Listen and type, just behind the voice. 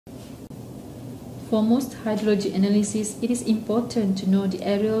For most hydrology analysis, it is important to know the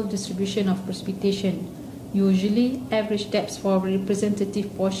areal distribution of precipitation. Usually, average depths for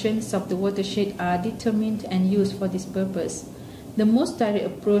representative portions of the watershed are determined and used for this purpose. The most direct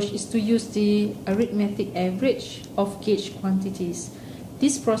approach is to use the arithmetic average of gauge quantities.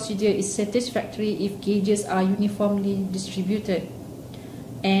 This procedure is satisfactory if gauges are uniformly distributed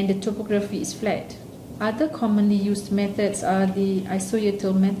and the topography is flat. Other commonly used methods are the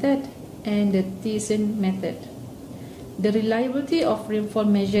Isohyetal Method and the Hussein Method. The reliability of rainfall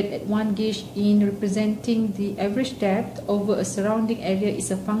measured at one gauge in representing the average depth over a surrounding area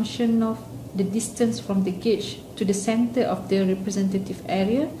is a function of the distance from the gauge to the center of the representative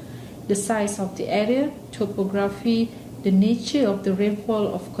area, the size of the area, topography, the nature of the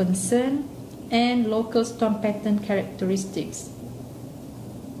rainfall of concern, and local storm pattern characteristics.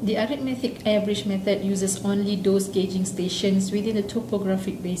 The arithmetic average method uses only those gauging stations within the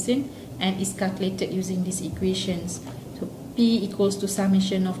topographic basin and is calculated using these equations. So P equals to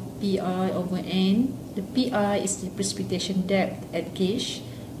summation of Pi over N. The Pi is the precipitation depth at gauge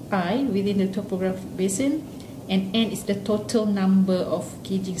I within the topographic basin, and N is the total number of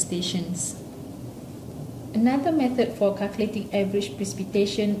gauging stations. Another method for calculating average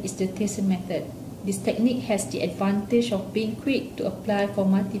precipitation is the Hussein method. This technique has the advantage of being quick to apply for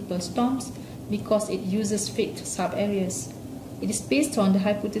multiple storms because it uses fixed sub-areas. It is based on the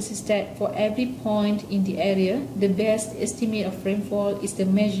hypothesis that for every point in the area, the best estimate of rainfall is the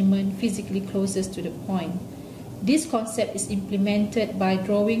measurement physically closest to the point. This concept is implemented by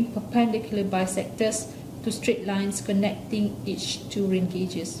drawing perpendicular bisectors to straight lines connecting each two rain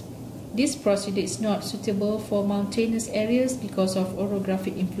gauges. This procedure is not suitable for mountainous areas because of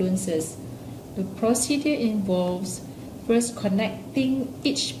orographic influences. The procedure involves first connecting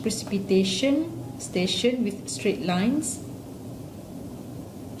each precipitation station with straight lines,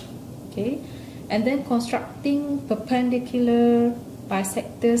 and then constructing perpendicular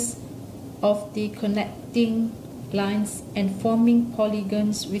bisectors of the connecting lines and forming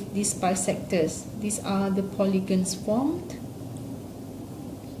polygons with these bisectors. These are the polygons formed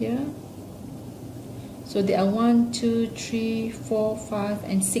here. So there are 1, 2, 3, 4, 5,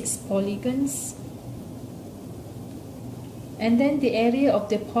 and 6 polygons. And then the area of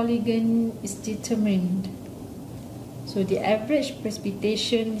the polygon is determined. So the average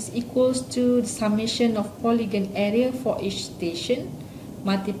precipitation is equals to the summation of polygon area for each station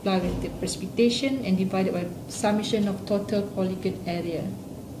multiplied with the precipitation and divided by summation of total polygon area.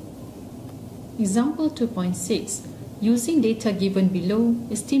 Example 2.6. Using data given below,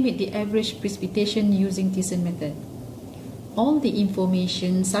 estimate the average precipitation using Hussein method. All the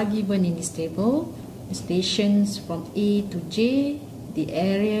informations are given in this table: the stations from A to J, the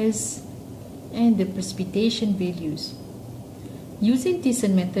areas, and the precipitation values. Using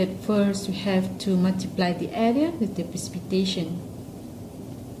Hussein method, first we have to multiply the area with the precipitation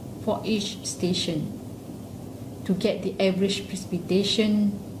for each station. To get the average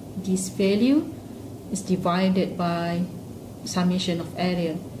precipitation, this value is divided by summation of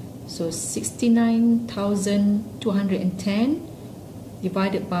area. So 69,210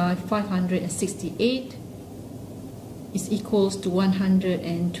 divided by 568 is equals to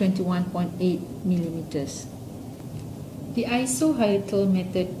 121.8 millimeters. The Isohyetal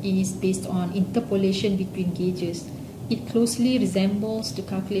method is based on interpolation between gauges. It closely resembles the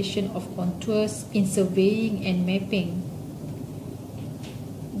calculation of contours in surveying and mapping.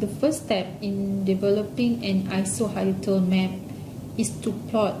 The first step in developing an Isohyetal map is to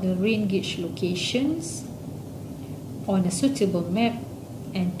plot the rain gauge locations on a suitable map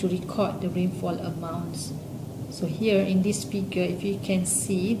and to record the rainfall amounts. So here in this figure, if you can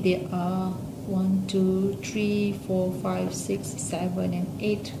see, there are 1, 2, 3, 4, 5, 6, 7, and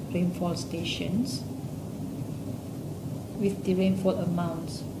 8 rainfall stations with the rainfall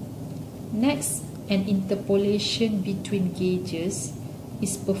amounts. Next, an interpolation between gauges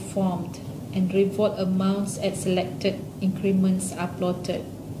is performed and rainfall amounts at selected increments are plotted,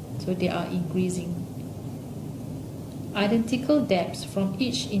 so they are increasing. Identical depths from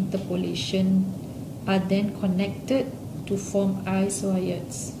each interpolation are then connected to form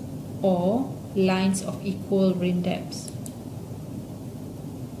isohyets, or lines of equal rain depths.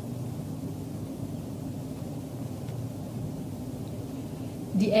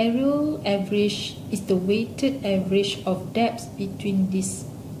 The areal average is the weighted average of depths between these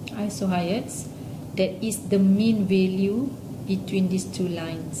isohyets, that is the mean value between these two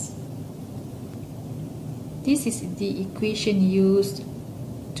lines. This is the equation used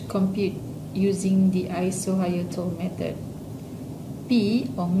to compute using the Isohyetal method. P,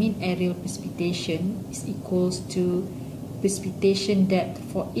 or mean areal precipitation, is equals to precipitation depth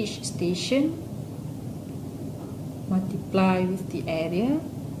for each station multiply with the area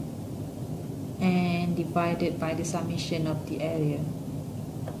and divided by the summation of the area.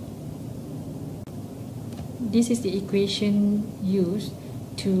 This is the equation used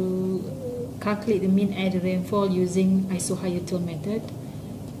to calculate the mean areal rainfall using Isohyetal method.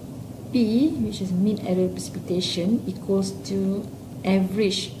 P, which is mean areal precipitation, equals to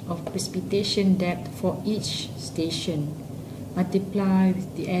average of precipitation depth for each station, multiply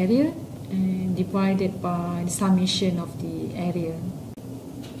with the area and divided by the summation of the area.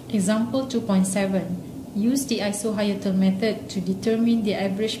 Example 2.7. Use the Isohyetal method to determine the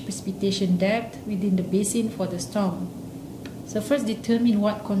average precipitation depth within the basin for the storm. So first determine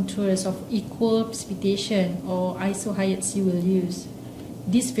what contours of equal precipitation or isohyetes you will use.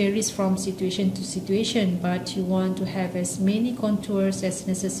 This varies from situation to situation, but you want to have as many contours as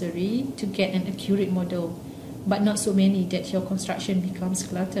necessary to get an accurate model, but not so many that your construction becomes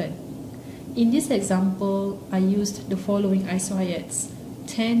cluttered. In this example, I used the following isohyetes: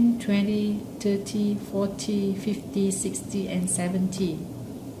 10, 20, 30, 40, 50, 60, and 70.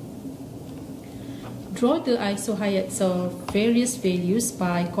 Draw the isohyetes of various values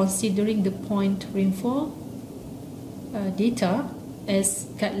by considering the point rainfall data as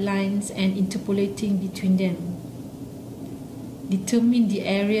guidelines and interpolating between them. Determine the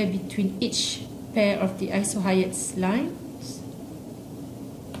area between each pair of the isohyetes lines.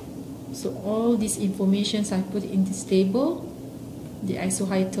 So all these informations I put in this table: the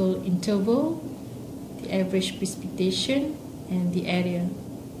isohyetal interval, the average precipitation, and the area.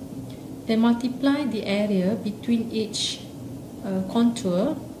 Then multiply the area between each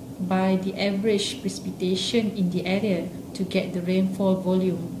contour by the average precipitation in the area to get the rainfall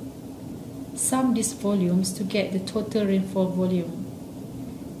volume. Sum these volumes to get the total rainfall volume.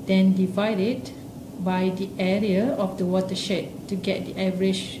 Then divide it by the area of the watershed to get the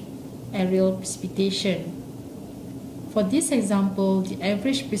average areal precipitation. For this example, the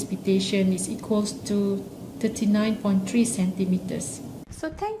average precipitation is equals to 39.3 centimeters. So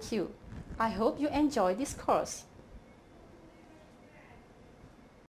thank you. I hope you enjoy this course.